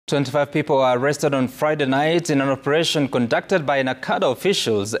25 people were arrested on Friday night in an operation conducted by Nacada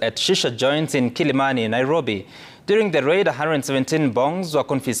officials at Shisha joints in Kilimani, Nairobi. During the raid, 117 bongs were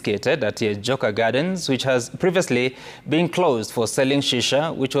confiscated at Yejoka Gardens, which has previously been closed for selling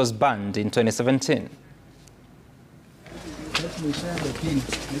Shisha, which was banned in 2017.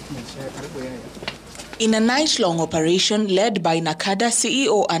 In a night-long operation led by Nacada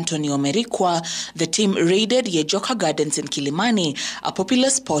CEO Antonio Merikwa, the team raided Yejoka Gardens in Kilimani, a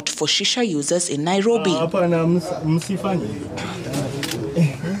popular spot for Shisha users in Nairobi.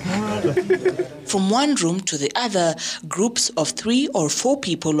 From one room to the other, groups of 3 or 4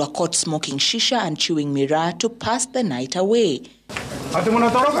 people were caught smoking Shisha and chewing miraa to pass the night away.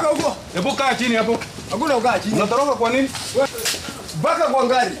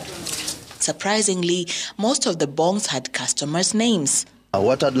 Surprisingly, most of the bongs had customers' names.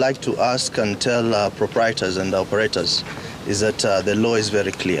 What I'd like to ask and tell proprietors and operators is that the law is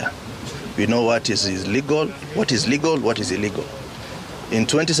very clear. We know what is legal, what is illegal. In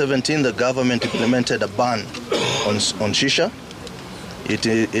 2017, the government implemented a ban on Shisha.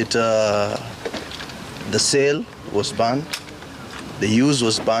 The sale was banned, the use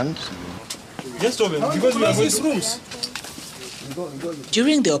was banned.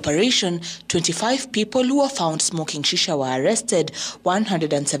 During the operation, 25 people who were found smoking Shisha were arrested.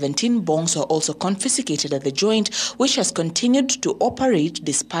 117 bongs were also confiscated at the joint, which has continued to operate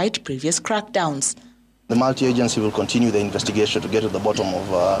despite previous crackdowns. The multi-agency will continue the investigation to get to the bottom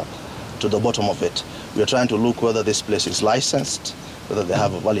of it. We are trying to look whether this place is licensed, whether they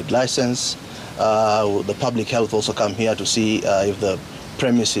have a valid license. The public health also come here to see if the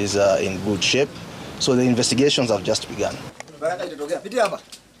premise is in good shape. So the investigations have just begun.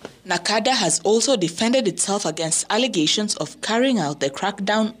 Nacada has also defended itself against allegations of carrying out the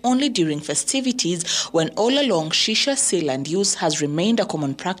crackdown only during festivities, when all along Shisha sale and use has remained a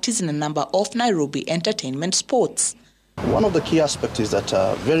common practice in a number of Nairobi entertainment spots. One of the key aspects is that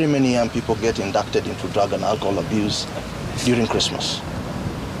very many young people get inducted into drug and alcohol abuse during Christmas.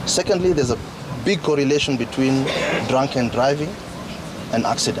 Secondly, there's a big correlation between drunken driving and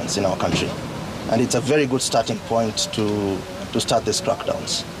accidents in our country. And it's a very good starting point to start these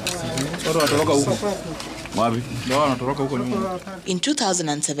crackdowns. In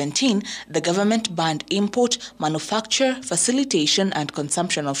 2017, the government banned import, manufacture, facilitation and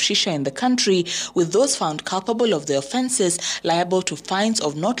consumption of Shisha in the country, with those found culpable of the offences liable to fines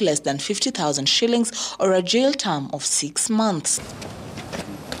of not less than 50,000 shillings or a jail term of 6 months.